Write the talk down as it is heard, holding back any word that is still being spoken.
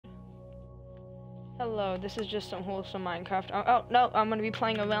Hello, this is just some wholesome Minecraft. Oh, no, I'm gonna be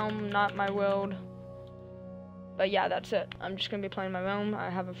playing a realm, not my world. But yeah, that's it. I'm just gonna be playing my realm. I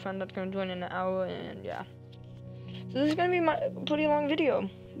have a friend that's gonna join in an hour, and yeah. So this is gonna be my pretty long video,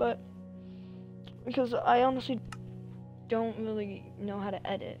 but because I honestly don't really know how to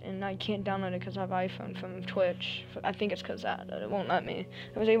edit, and I can't download it because I have iPhone from Twitch. I think it's because that it won't let me.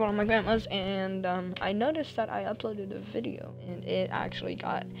 I was able on my grandma's, and I noticed that I uploaded a video, and it actually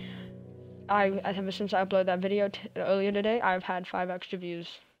got. Ever since I uploaded that video earlier today, I've had 5 extra views,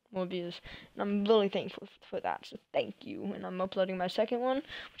 more views, and I'm really thankful for that. So thank you. And I'm uploading my second one,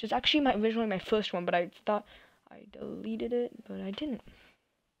 which is actually originally my first one, but I thought I deleted it, but I didn't.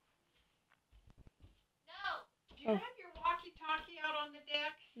 No. Do you have your walkie-talkie out on the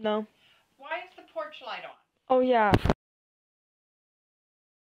deck? No. Why is the porch light on? Oh yeah.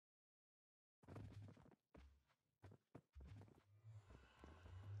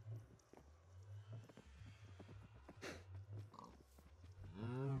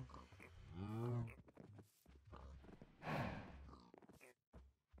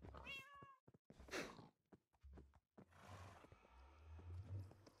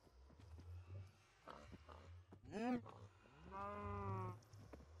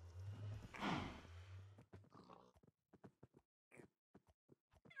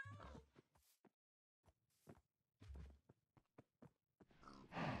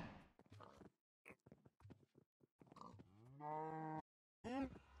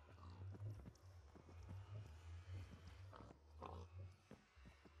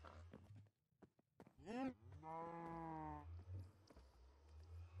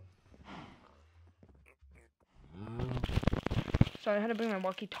 So I had to bring my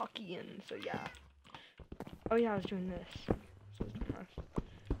walkie-talkie in, so yeah. Oh yeah, I was doing this.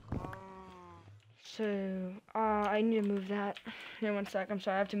 So, I need to move that. Here, one sec. I'm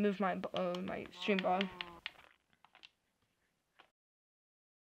sorry, I have to move my my stream bar.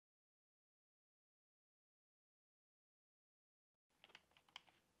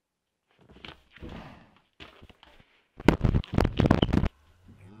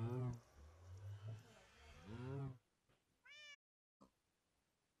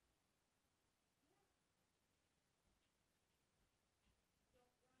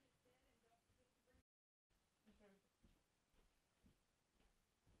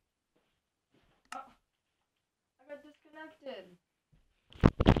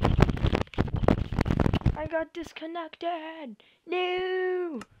 I got disconnected!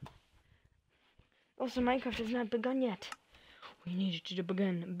 No! Also, Minecraft has not begun yet. We need it to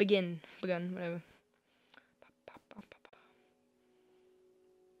begin, whatever.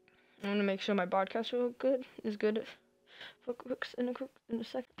 I'm gonna make sure my broadcast is good for in a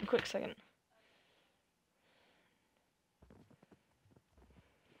quick second.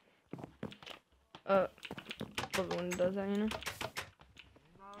 Everyone does that, you know?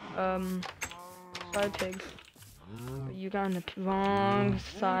 Sorry, pig. But you got on the wrong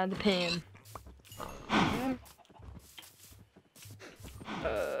side of the pan.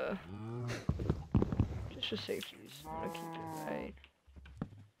 Just for safety reasons, I'm gonna keep it right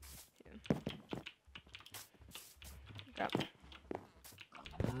here. Got.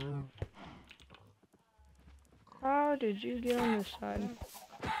 How did you get on this side?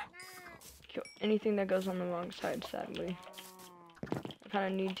 Kill anything that goes on the wrong side, sadly. I kinda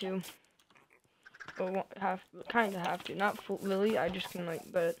need to. Or kinda have to. Not really, I just can,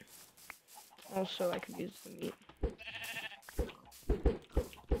 like, but also I could use the meat.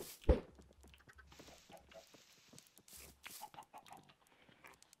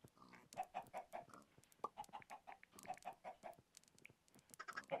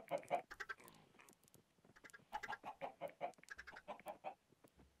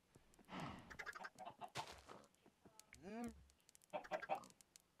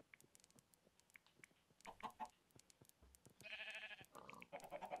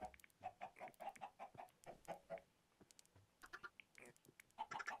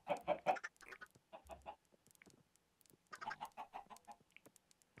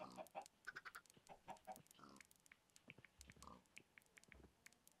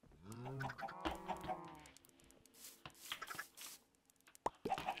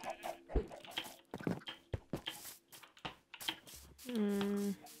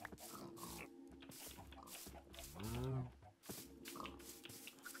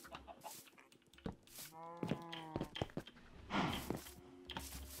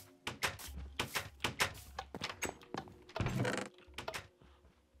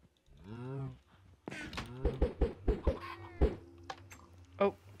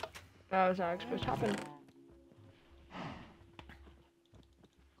 Oh, that was not supposed to happen.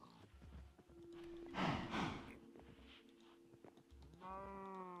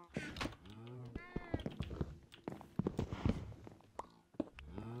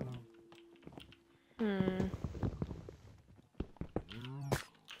 Hmm.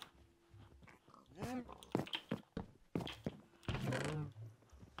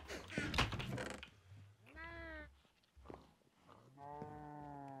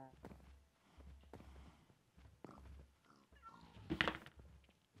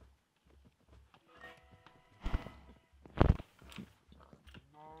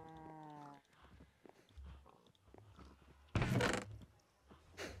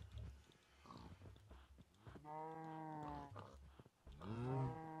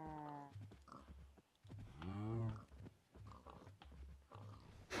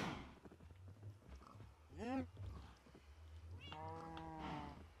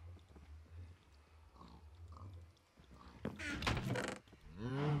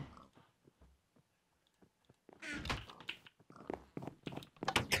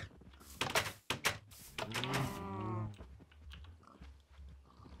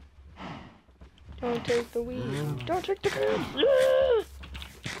 Don't take the weed. Don't take the kids.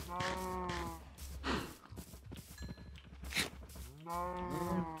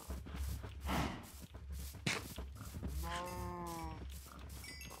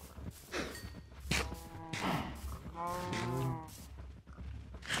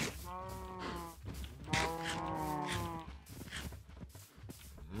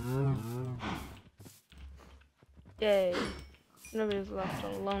 Yay. Nobody's left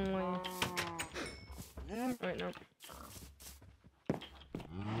lonely. Wait, no.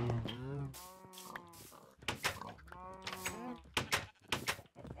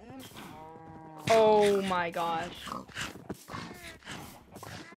 Oh my gosh.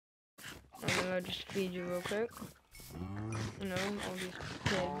 I'm gonna just feed you real quick. You know, all these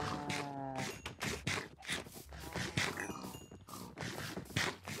pigs.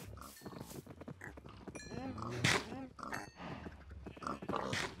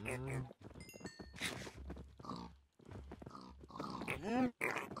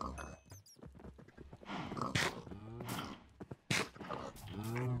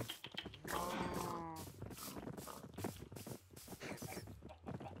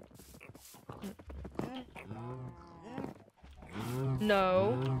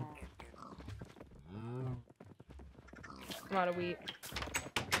 No. I'm out of wheat.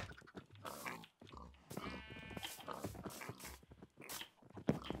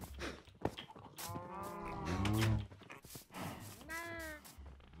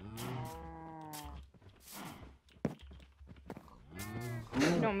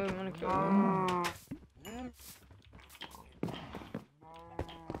 Don't move, I'm gonna kill you.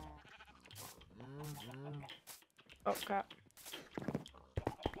 Oh crap.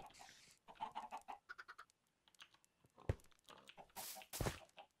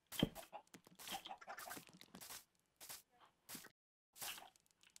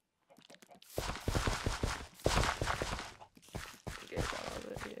 Get all of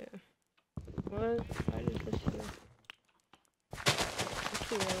it, yeah. What? Why is this here?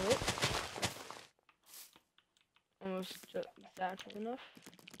 Okay, almost just exactly enough.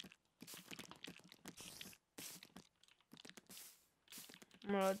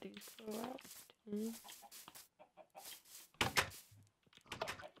 I'm gonna let these go out.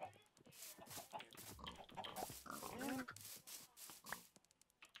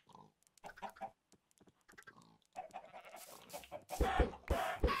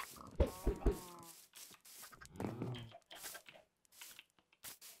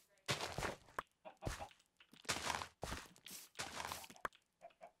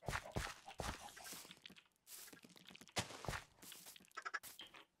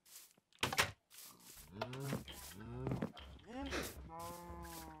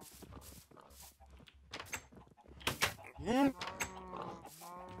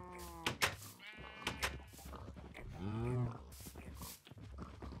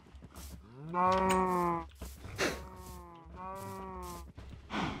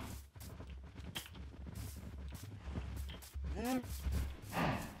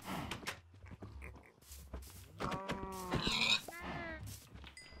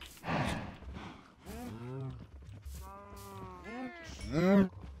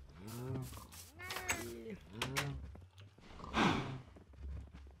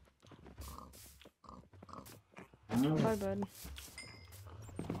 Bye, bud.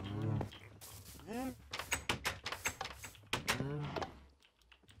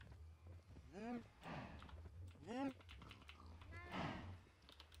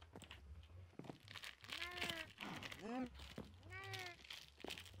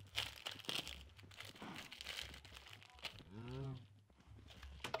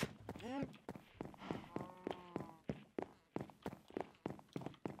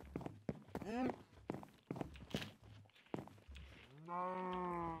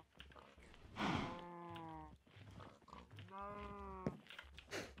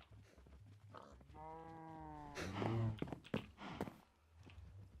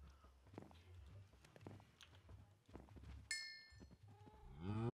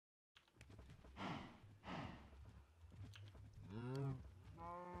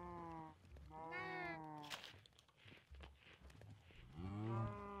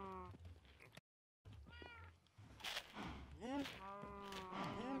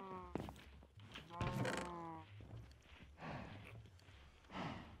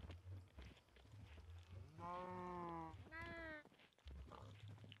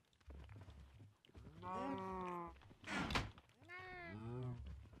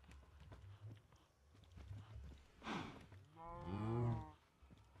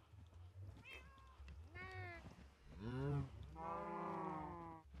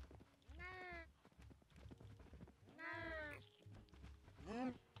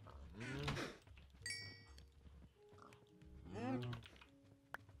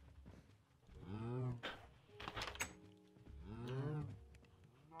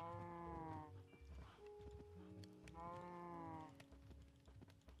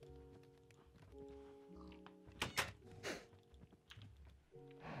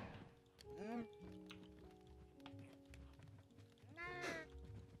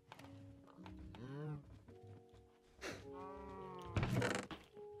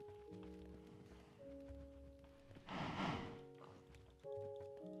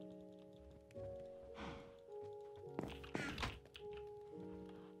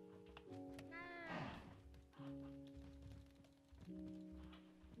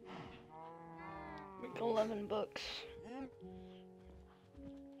 Like 11 books.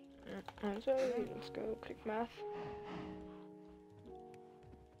 Let's go pick math.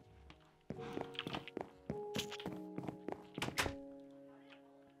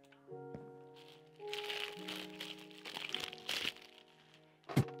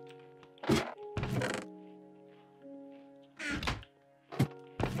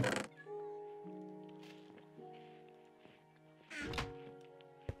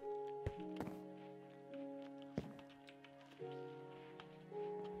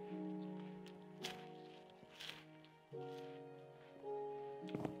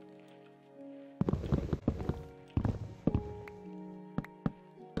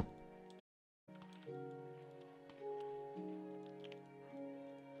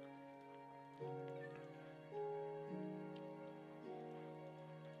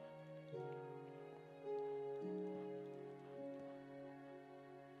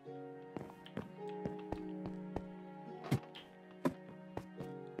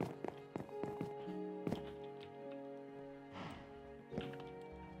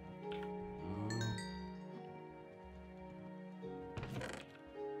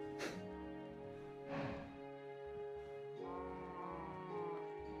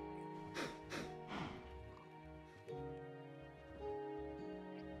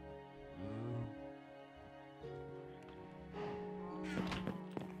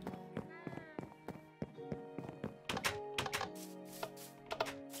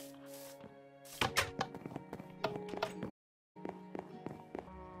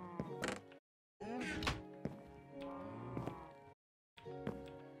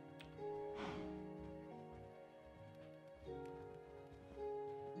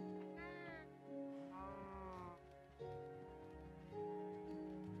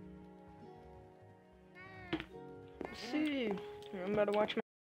 Let's see. I'm about to watch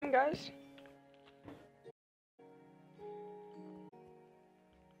my guys.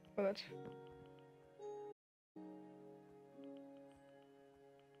 Oh, that's.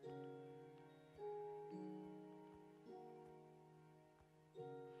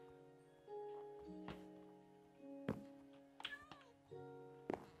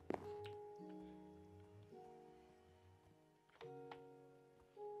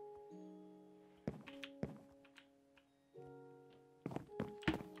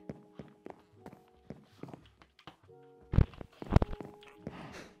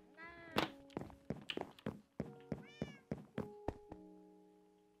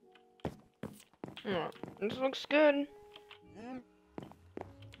 Oh, this looks good.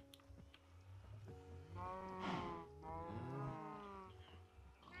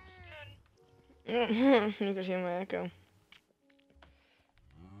 You can hear my echo.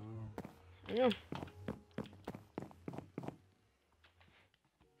 Yeah.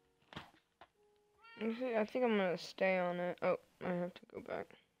 I think I'm gonna stay on it. Oh, I have to go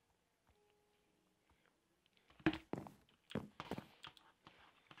back.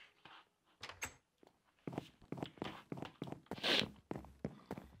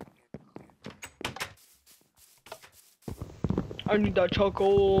 I need that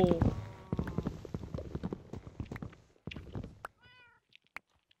choco.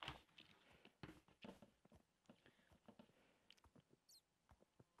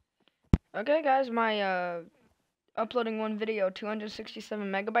 Okay, guys, my uploading one video, 267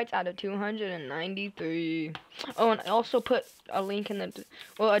 megabytes out of 293. Oh, and I also put a link in the,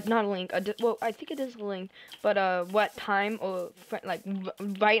 well, not a link, well, I think it is a link, but what time, or like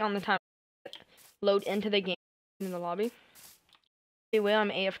right on the time, load into the game in the lobby. Anyway, I'm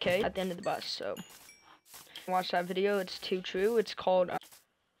AFK at the end of the bus, so watch that video. It's too true. It's called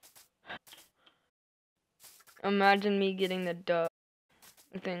Imagine Me Getting the Dub.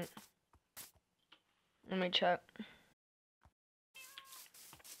 I think. Let me check.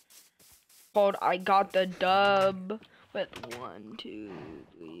 Called I Got the Dub with 1, 2,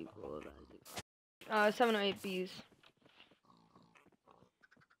 3, 4, 5, 6, 7 or 8 Bs.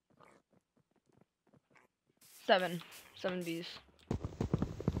 7 Bs.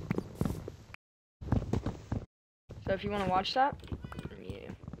 So if you want to watch that, yeah.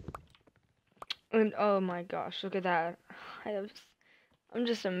 And oh my gosh, look at that. I'm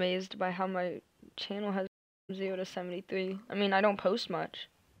just amazed by how my channel has 0 to 73. I mean, I don't post much.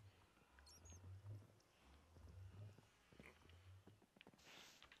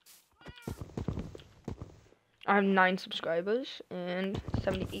 I have 9 subscribers and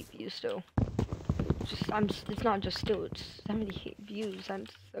 78 views still. It's not just still, it's 78 views.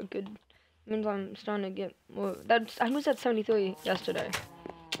 That's a good, means I'm starting to get more. I was at 73 yesterday.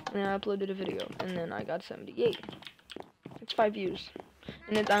 And I uploaded a video and then I got 78. It's 5 views.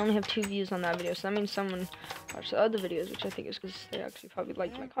 And I only have 2 views on that video, so that means someone watched the other videos, which I think is because they actually probably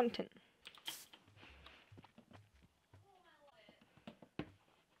liked my content.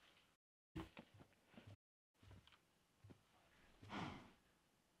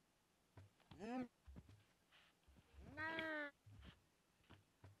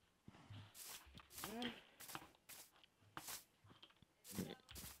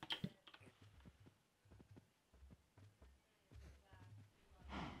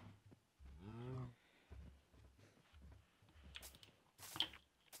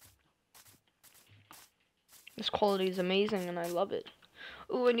 This quality is amazing and I love it.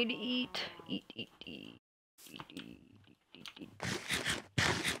 Ooh, I need to eat. Eat.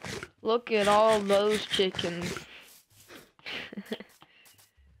 Look at all those chickens.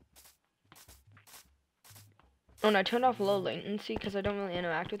 Oh, and I turned off low latency because I don't really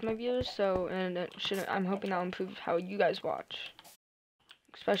interact with my viewers, so, and I'm hoping that'll improve how you guys watch.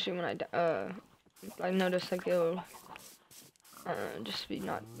 Especially when I notice like it'll, just be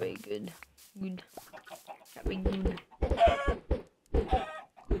not very good. Not very good.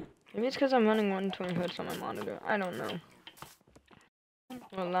 Maybe it's because I'm running 120 Hz on my monitor. I don't know. I'm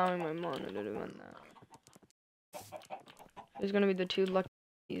allowing my monitor to run that. There's gonna be the 2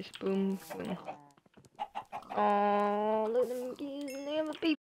 luckies. Boom, boom. Oh, look at them geese. They have a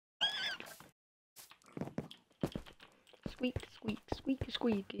beep. Squeak, squeak, squeak,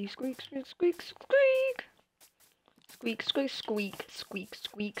 squeaky, squeak, squeak, squeak, squeak. Squeak, squeak, squeak, squeak,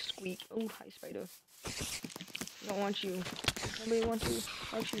 squeak, squeak. Oh, hi, spider. I don't want you. Nobody wants you.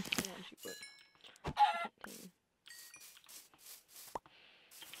 Actually, I want you, but I can't tame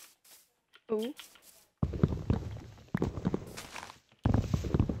you. Oh.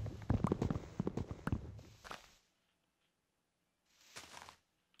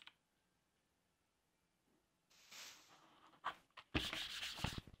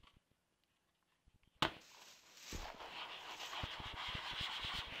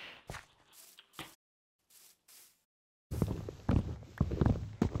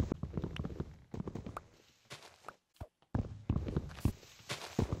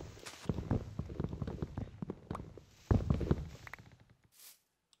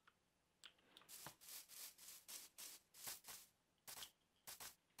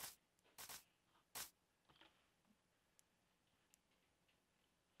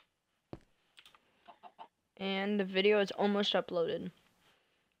 And the video is almost uploaded.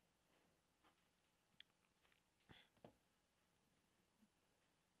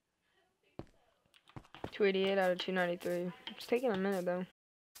 .288 out of 293. It's taking a minute though.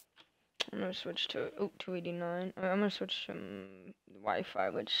 I'm gonna switch to 289. I'm gonna switch to Wi-Fi,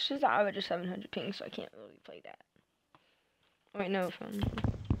 which is average of 700 ping, so I can't really play that. Wait, no phone.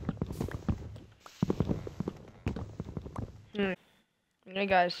 Okay,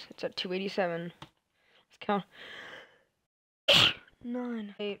 guys, it's at 287. Let's count.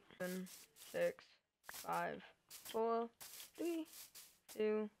 9, 8, 7, 6, 5, 4, 3,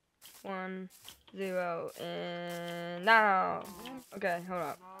 2, 1, 0, and now. Okay, hold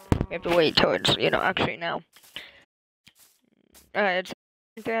up. We have to wait till it's, actually now. Alright, it's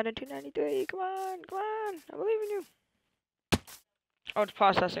 3 out of 293. Come on, come on. I believe in you. Oh, it's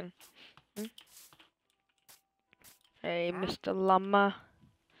processing. Hey, Mr. Llama.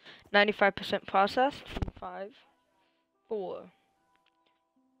 95% processed. 5, 4,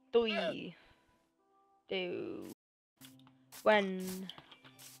 3, 2, 1.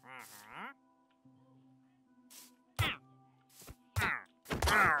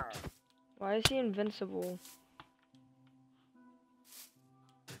 Why is he invincible?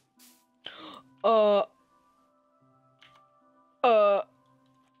 Uh.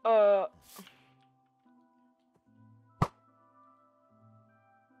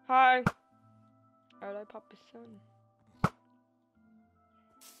 Hi. How'd I pop his son?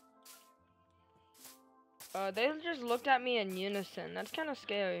 They just looked at me in unison. That's kind of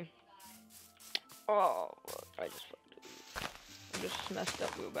scary. Oh, I just messed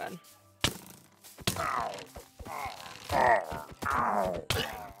up real bad. Ow. Ow. Ow.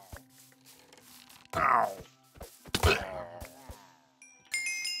 Ow.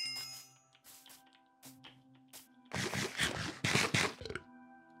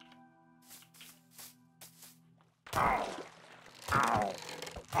 Ow. Ow.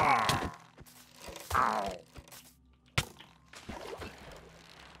 Ow.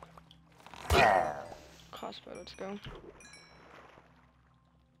 Crossbow, let's go.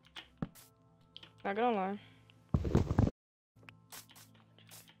 Not gonna lie.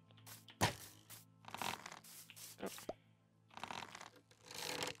 Oh.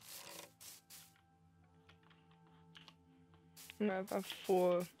 I have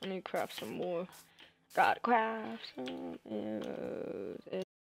 4. I need to craft some more. Gotta craft some arrows,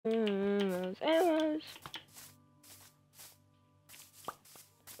 arrows, arrows.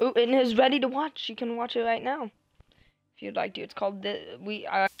 Ooh, and it's ready to watch. You can watch it right now if you'd like to. It's called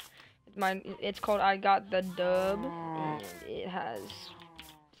it's called I Got the Dub, and it has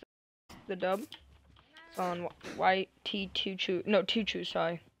the dub. It's on YT2 True. No, 2 True.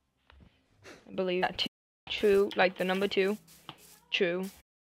 Sorry, I believe that 2 True, like the number 2 True.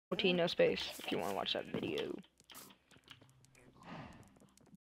 OT no space. If you want to watch that video.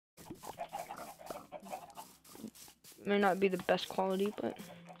 May not be the best quality, but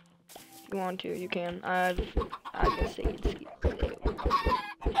if you want to, you can. I guess they can see.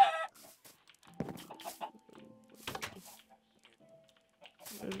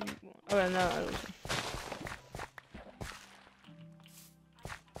 Oh no.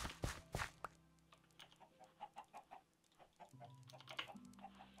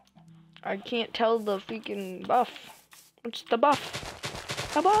 I can't tell the freaking buff. What's the buff?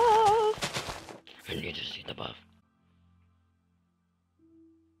 The buff! I need to see the buff.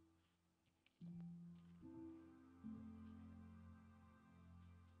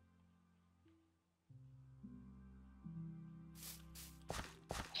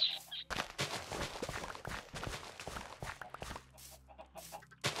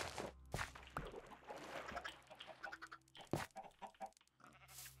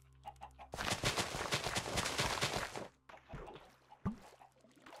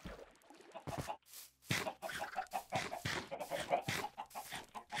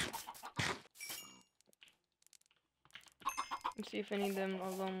 Let's see if any of them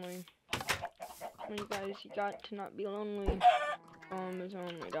are lonely. Well, you guys, you got to not be lonely. Is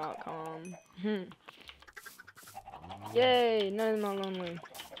only.com. Yay, none of them are lonely.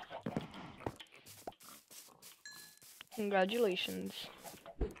 Congratulations.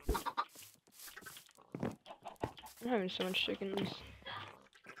 I'm having so much chickens.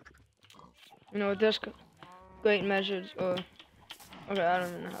 You know, this great measures, okay, I don't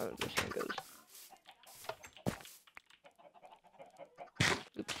even know how this one goes.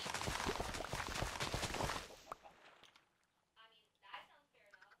 Oops.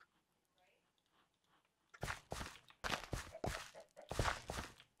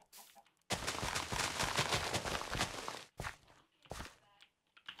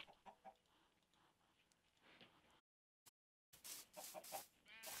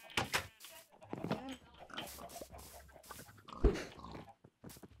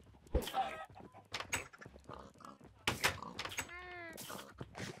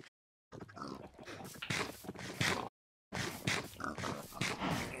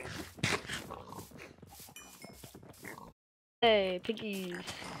 Hey, piggies.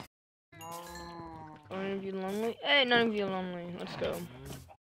 Are any of you lonely? Hey, none of you are lonely. Let's go.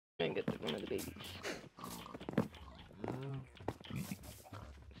 And get one of the babies.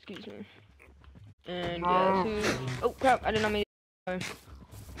 Excuse me. And guess who? Oh crap! I did not mean.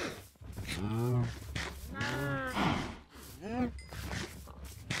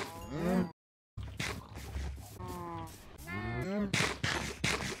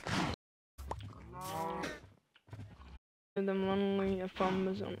 them lonely from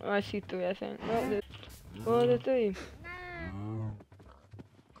the zone. Oh, I see 3, I think. No, there's 4 to 3.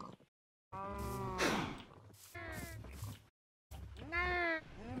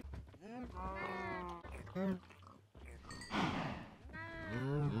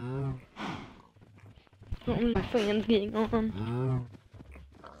 My fans getting on.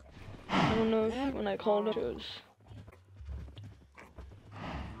 I don't know if when I called it was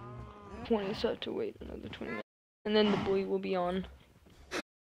 20, so I have to wait another 20 minutes. And then the boy will be on.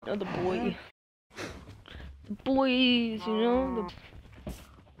 Oh, the boy. The boys, you know? The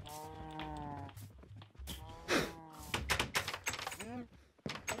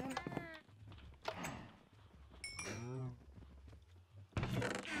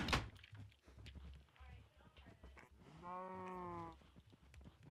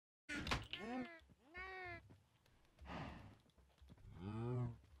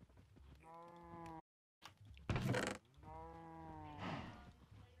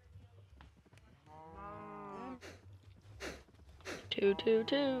 2, 2,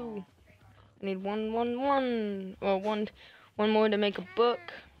 2. I need 1, 1, 1. Well, one more to make a book.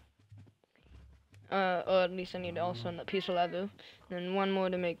 Or at least I need also a piece of leather. Then 1 more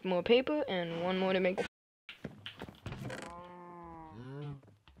to make more paper, and 1 more to make.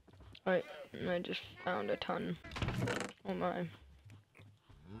 Alright, I just found a ton. Oh my.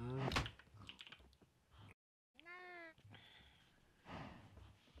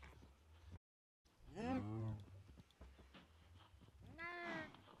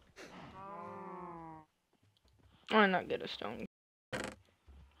 Why not get a stone?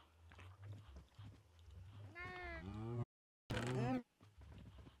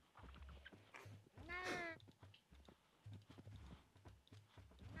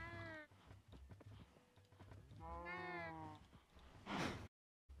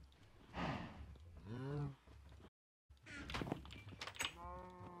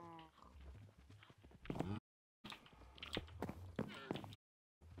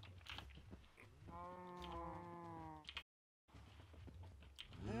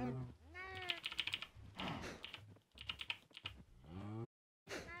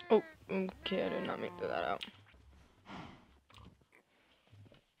 Oh, okay, I did not make that out.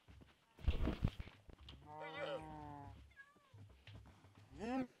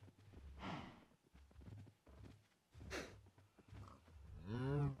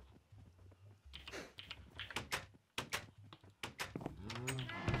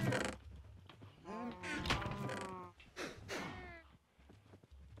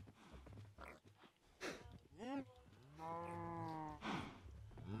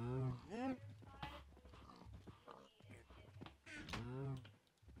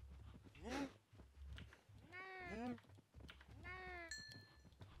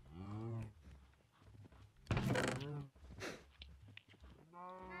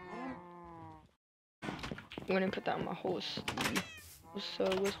 I'm gonna put that on my horse. So,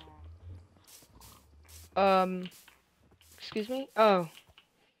 excuse me? Oh.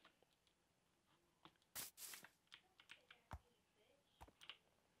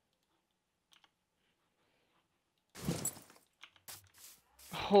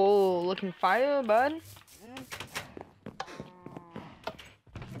 Oh, looking fire, bud.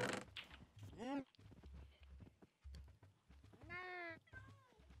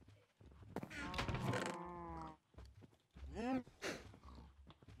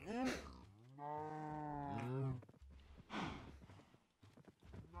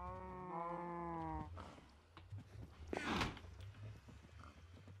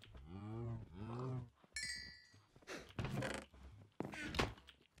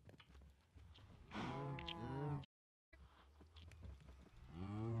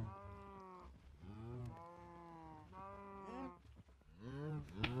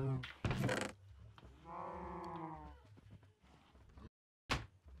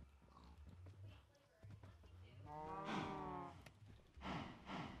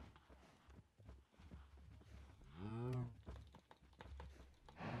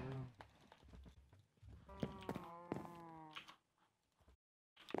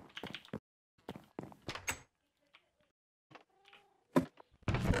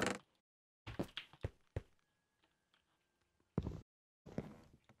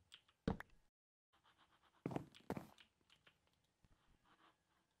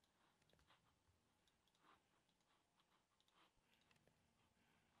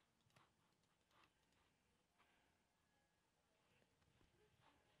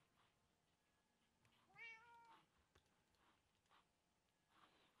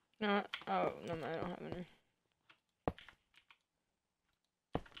 No, oh, no, I don't have any.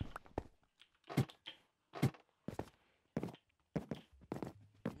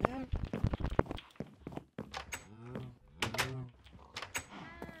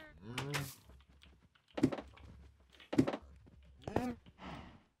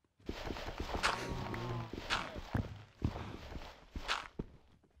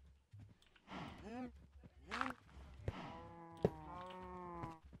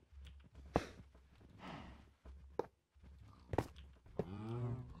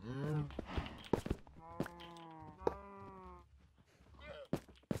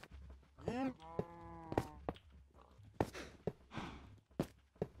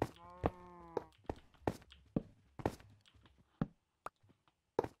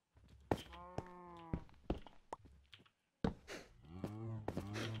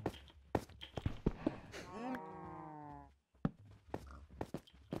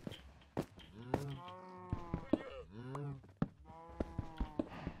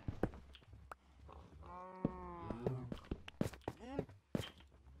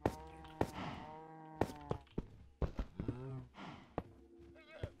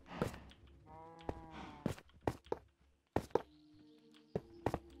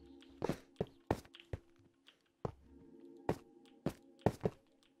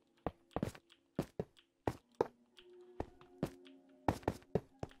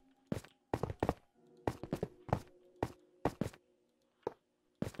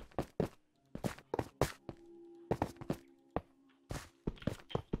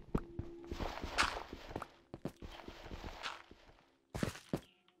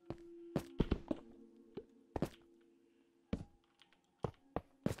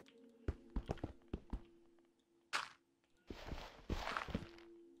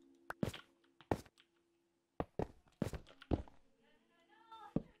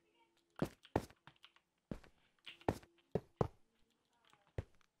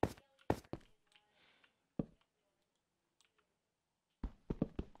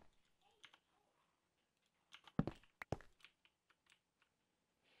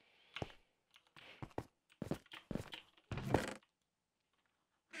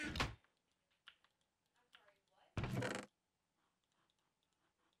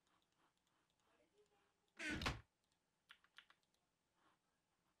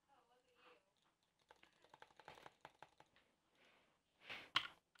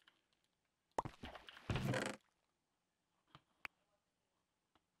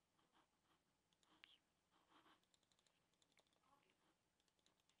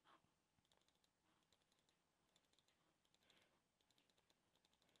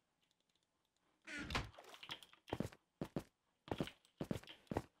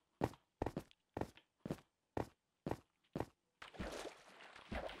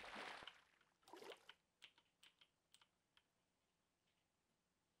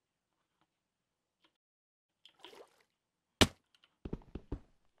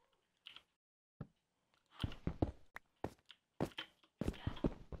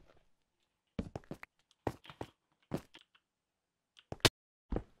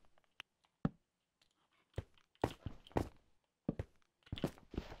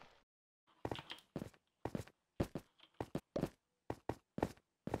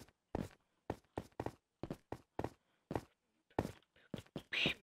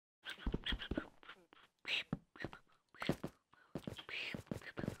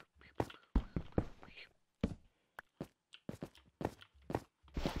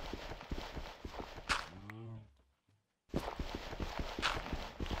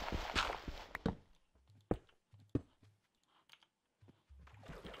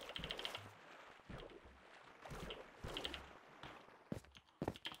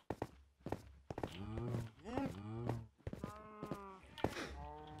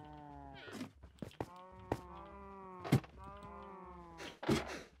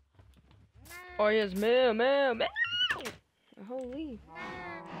 Oh, yes, meow, meow, meow. Holy.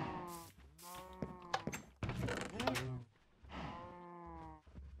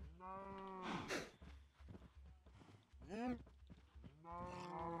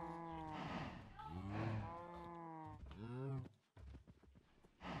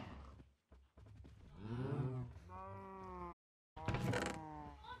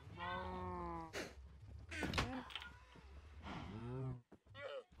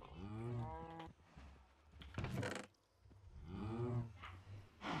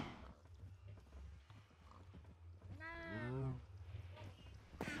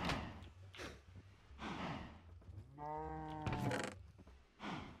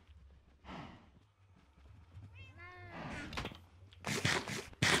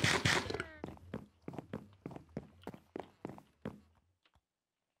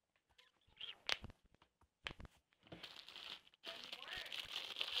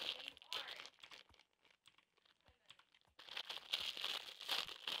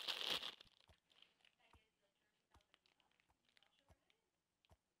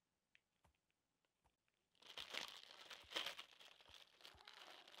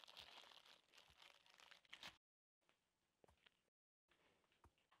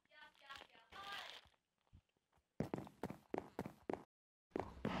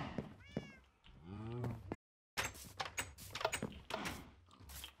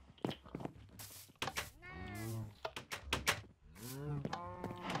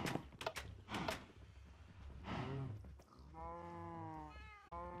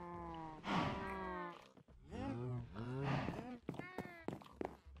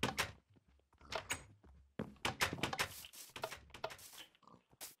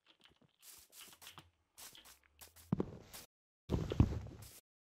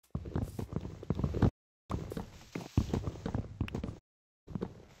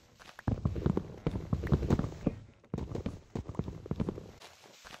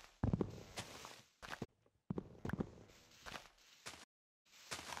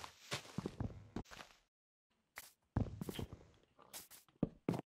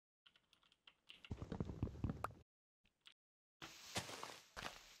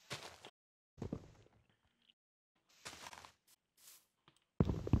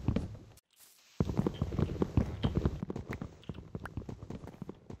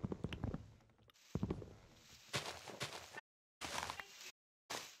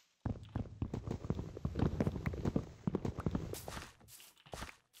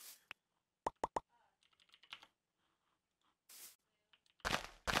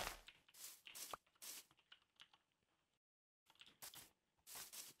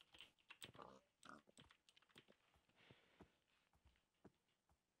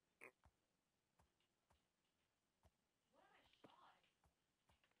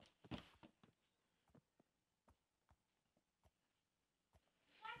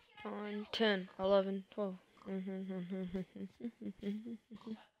 On 10, 11, 12.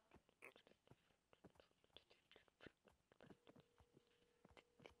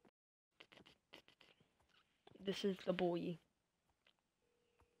 This is the boy.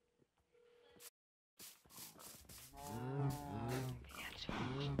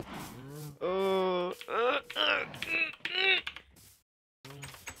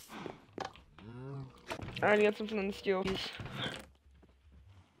 I already got something on the steel piece.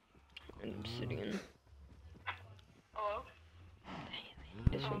 And obsidian. Hello?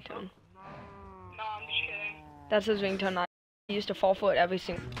 This ringtone. No, I'm just kidding. That's his ringtone. I used to fall for it every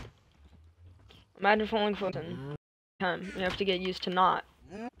single. Imagine falling for it every time. You have to get used to not.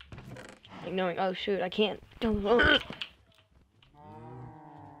 Like knowing, oh shoot, I can't.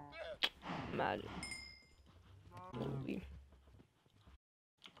 Imagine. Holy.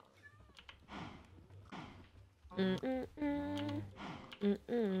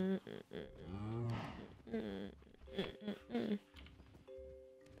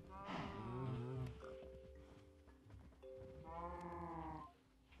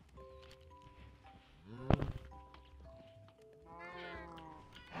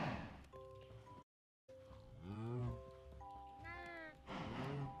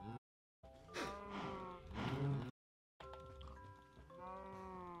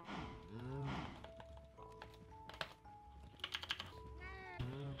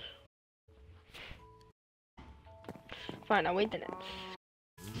 Fine, I'll wait the next.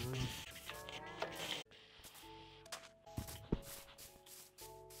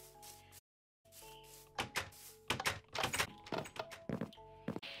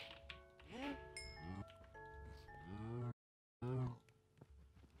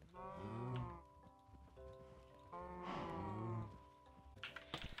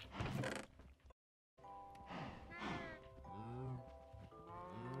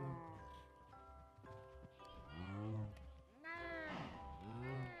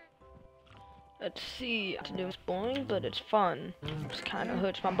 Let's see. To do it's boring, but it's fun. It kind of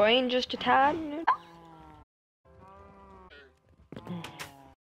hurts my brain just a tad.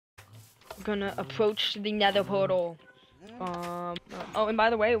 We're gonna approach the nether portal. Oh, and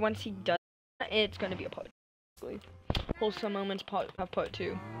by the way, once he does, it's gonna be a part. Wholesome moments part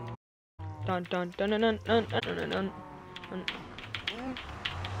 2. Dun dun dun dun dun dun dun dun dun.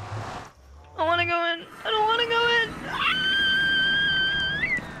 I wanna go in. I don't wanna go in.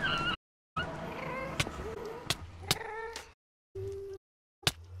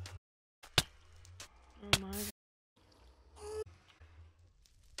 Oh my.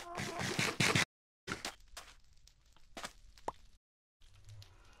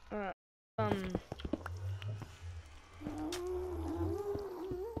 Um.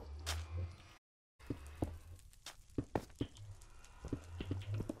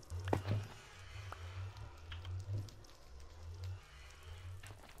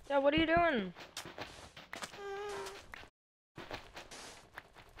 Yeah, what are you doing?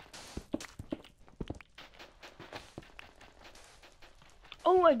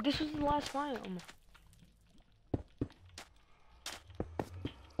 Oh, like this was the last biome.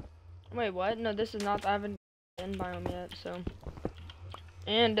 Wait, what? No, this is not. I haven't done biome yet, so.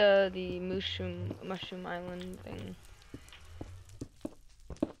 And the mushroom island thing.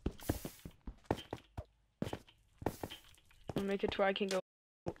 I'll make it to where I can go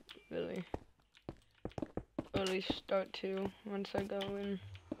really early start to once I go in.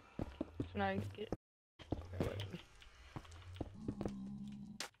 When I get. Okay, wait.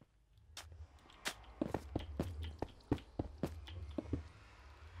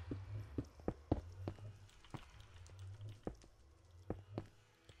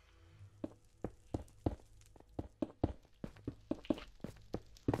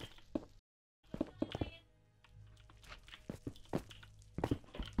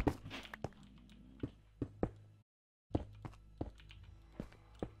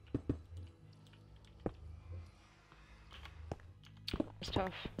 It's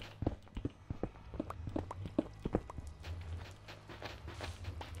tough.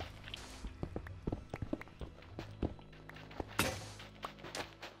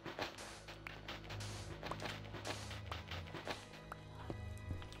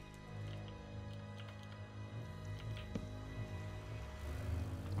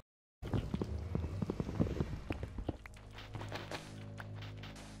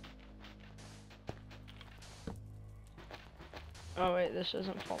 Oh wait, this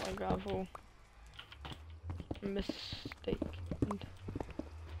doesn't fall like gravel. Mistake.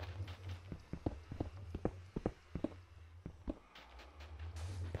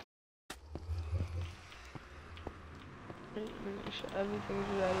 Make sure everything's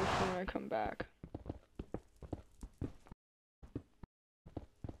ready for when I come back.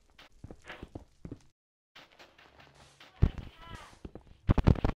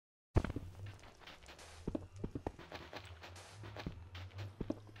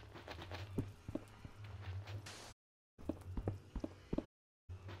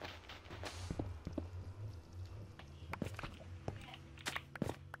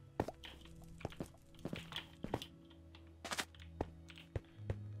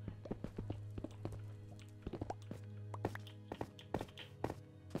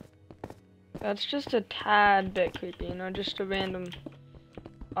 That's just a tad bit creepy, you know, just a random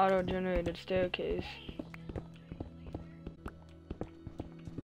auto-generated staircase.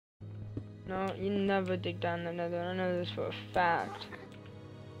 No, you never dig down the nether. I know this for a fact.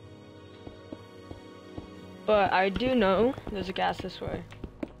 But I do know there's a gas this way.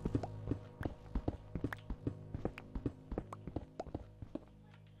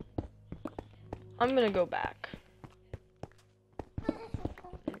 I'm gonna go back.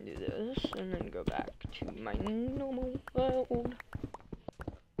 Do this, and then go back to my normal world.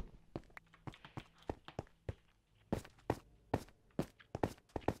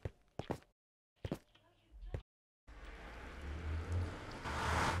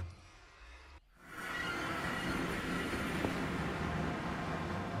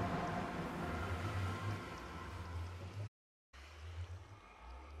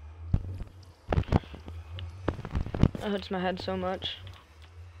 That hurts my head so much.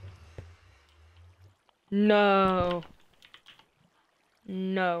 No.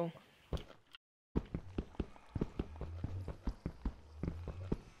 No.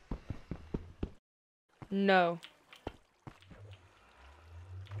 No.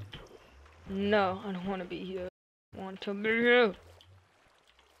 No, I don't want to be here. I want to be here.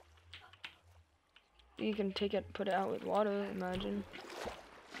 You can take it, put it out with water, imagine.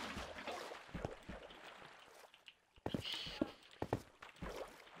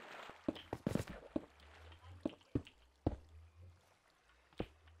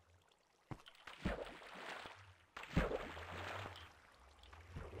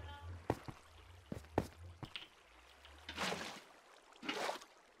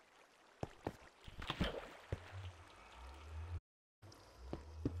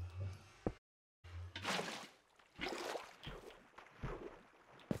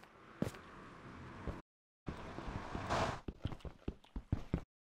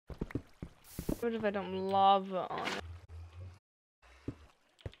 What if I don't lava on it?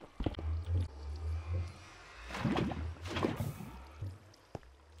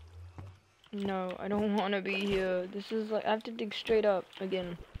 No, I don't want to be here. This is like, I have to dig straight up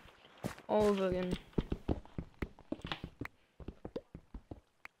again. All over again.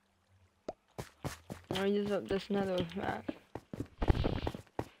 I'll use up this nether map.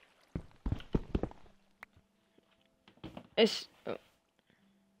 It's... Oh.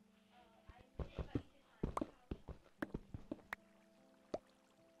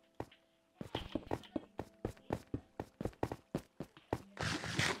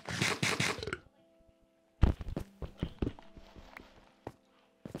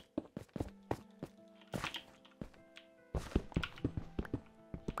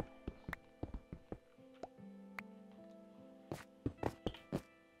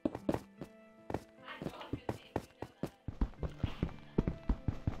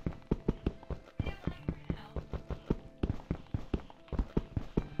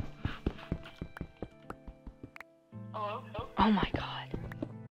 Oh my god.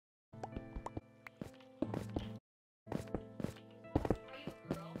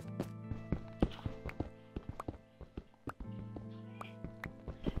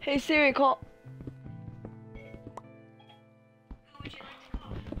 Hey Siri, call.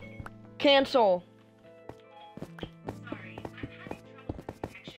 Cancel. Sorry, I'm having trouble with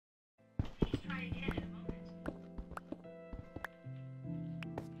connection. Please try again in a moment.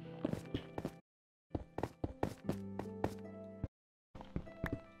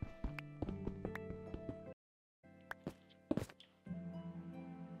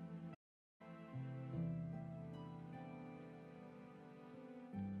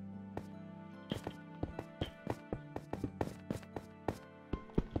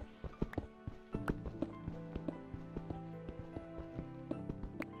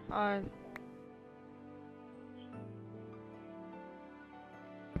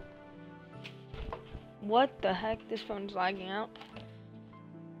 What the heck? This phone's lagging out.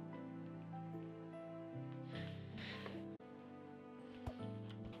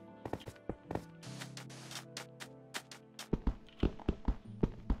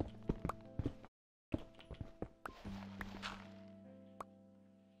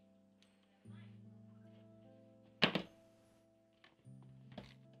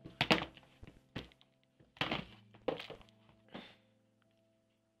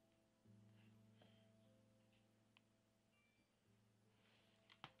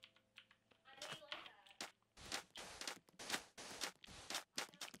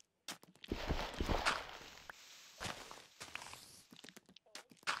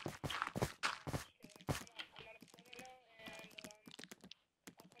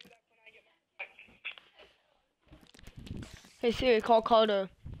 Hey Siri, call Carter.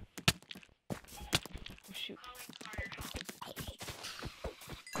 Oh, shoot.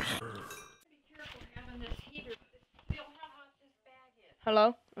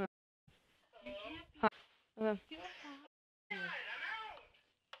 Hello? Hi. Okay. Have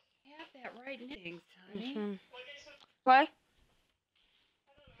that right next, Yes, honey. ma'am. What?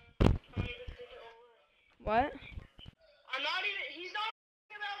 What? I'm not even. He's not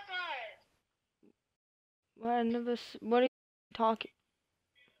about that. What? I never. What are you talking?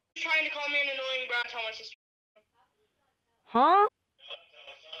 He's trying to call me an annoying brat. Tell my sister. Huh?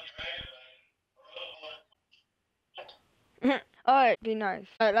 Alright, be nice.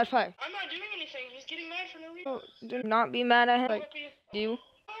 Alright, let's play. I'm not doing anything. He's getting mad for no reason. Oh, do not be mad at him. Like, you?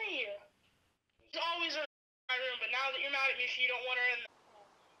 Why? He's always in my room, but now that you're mad at me, so you don't want her in.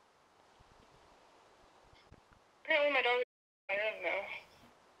 Apparently, my dog is in my room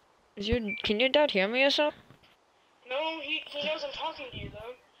now. Can your dad hear me or something? No, he knows I'm talking to you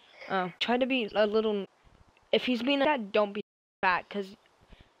though. Oh, try to be a little. If he's being like that, don't be back, cause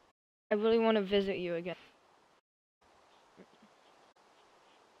I really want to visit you again.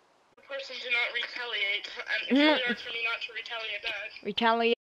 The person do not retaliate, and it's really hard for me not to retaliate back.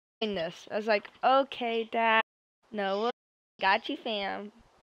 Retaliating this. I was like, okay, Dad. No, got you, fam.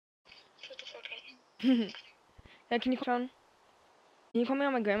 Shut the fuck up. Yeah, can you call me? Can you call me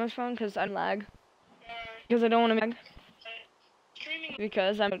on my grandma's phone? Cause I lag. Because I don't want to lag. Streaming.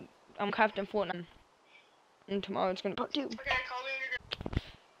 Because I'm crafting Fortnite. And tomorrow it's gonna part 2. Okay, call me on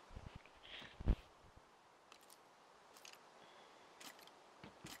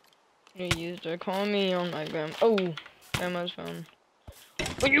your. You used to call me on my grandma's phone.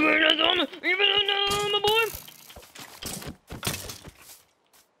 Oh, you better not on me! You better not on my boy!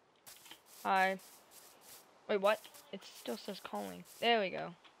 Hi. Wait, what? It still says calling. There we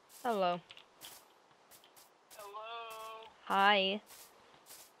go. Hello. Hello. Hi.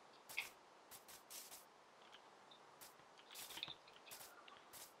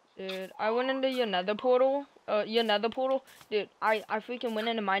 Dude, I went into your nether portal. Dude, I freaking went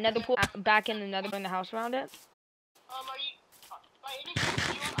into my nether portal, back in the nether, in the house around it. Are you, by any chance,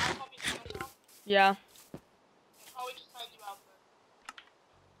 you on iPhone now? Yeah. Probably just signed you out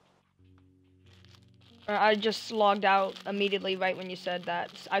then. I just logged out immediately right when you said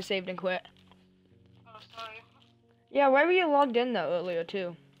that. I saved and quit. Oh, sorry. Yeah, why were you logged in though earlier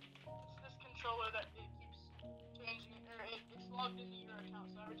too? It's this controller that it keeps changing it, or it's logged into your account,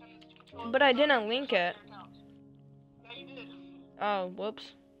 so every time this controller... But I didn't link it. Yeah, you did. Oh, whoops.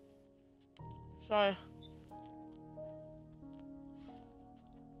 Sorry.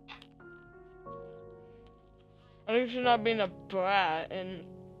 I used to not being a brat and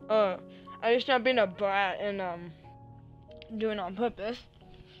doing it on purpose.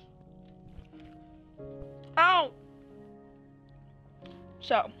 Ow!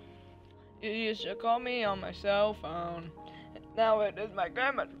 So, you used to call me on my cell phone. Now it is my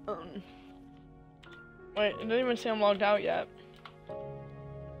grandma's phone. Wait, it didn't even say I'm logged out yet.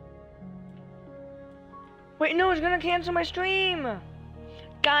 Wait, no, it's gonna cancel my stream!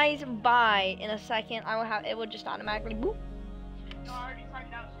 Guys, bye. In a second, it will just automatically boop. No, I already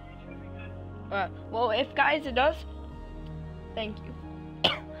signed out, so you should be good. Well, if guys it does, thank you.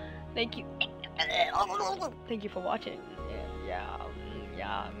 Thank you. Thank you for watching. Yeah.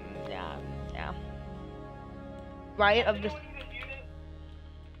 Riot of this.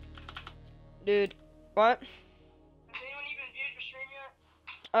 Dude, what? Has anyone even viewed your stream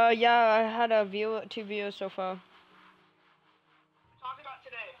yet? Yeah, I had 2 viewers so far. Talk about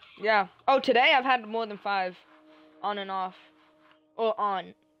today. Yeah. Oh, today I've had more than 5, on and off, or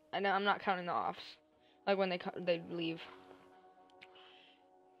on. I'm not counting the offs, like when they leave.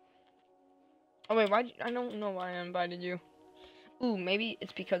 Oh wait, I don't know why I invited you. Ooh, maybe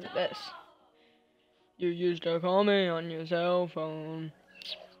it's because of this. You used to call me on your cell phone.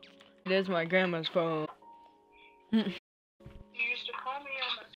 It is my grandma's phone. You used to call me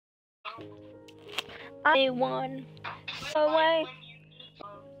on the phone. I won. Away. When you need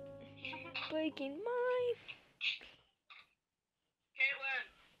love. Breaking my. Caitlin.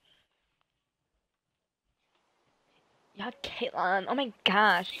 Yeah, Caitlin. Oh my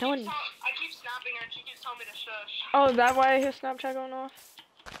gosh. I keep snapping her and she keeps telling me to shush. Oh, is that why his Snapchat going off?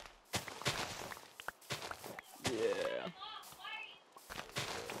 Yeah.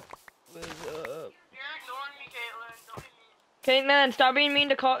 What's up? You're ignoring me, Caitlin. Don't be mean. Caitlin, stop being mean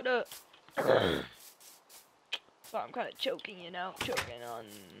to call the. So I'm kind of choking, you know, choking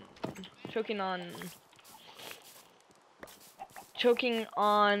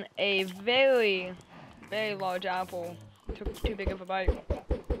on a very, very large apple. Took too big of a bite.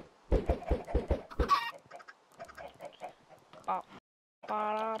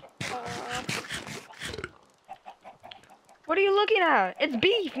 What are you looking at? It's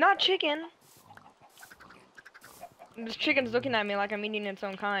beef, not chicken. This chicken's looking at me like I'm eating its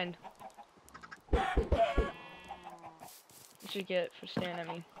own kind. What you get for staring at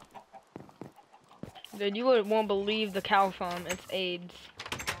me? Dude, you won't believe the cow farm. It's AIDS.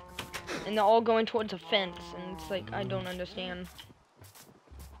 And they're all going towards a fence, and it's like, I don't understand.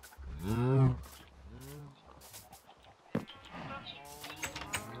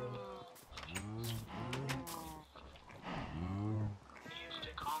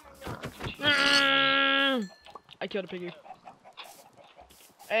 I killed a piggy.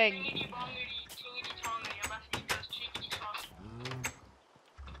 Egg.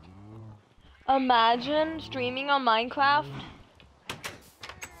 Imagine streaming on Minecraft.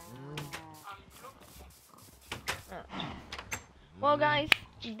 Well, guys,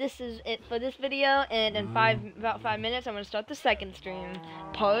 this is it for this video, and in about 5 minutes, I'm gonna start the second stream,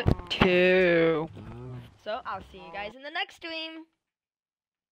 part 2. So I'll see you guys in the next stream.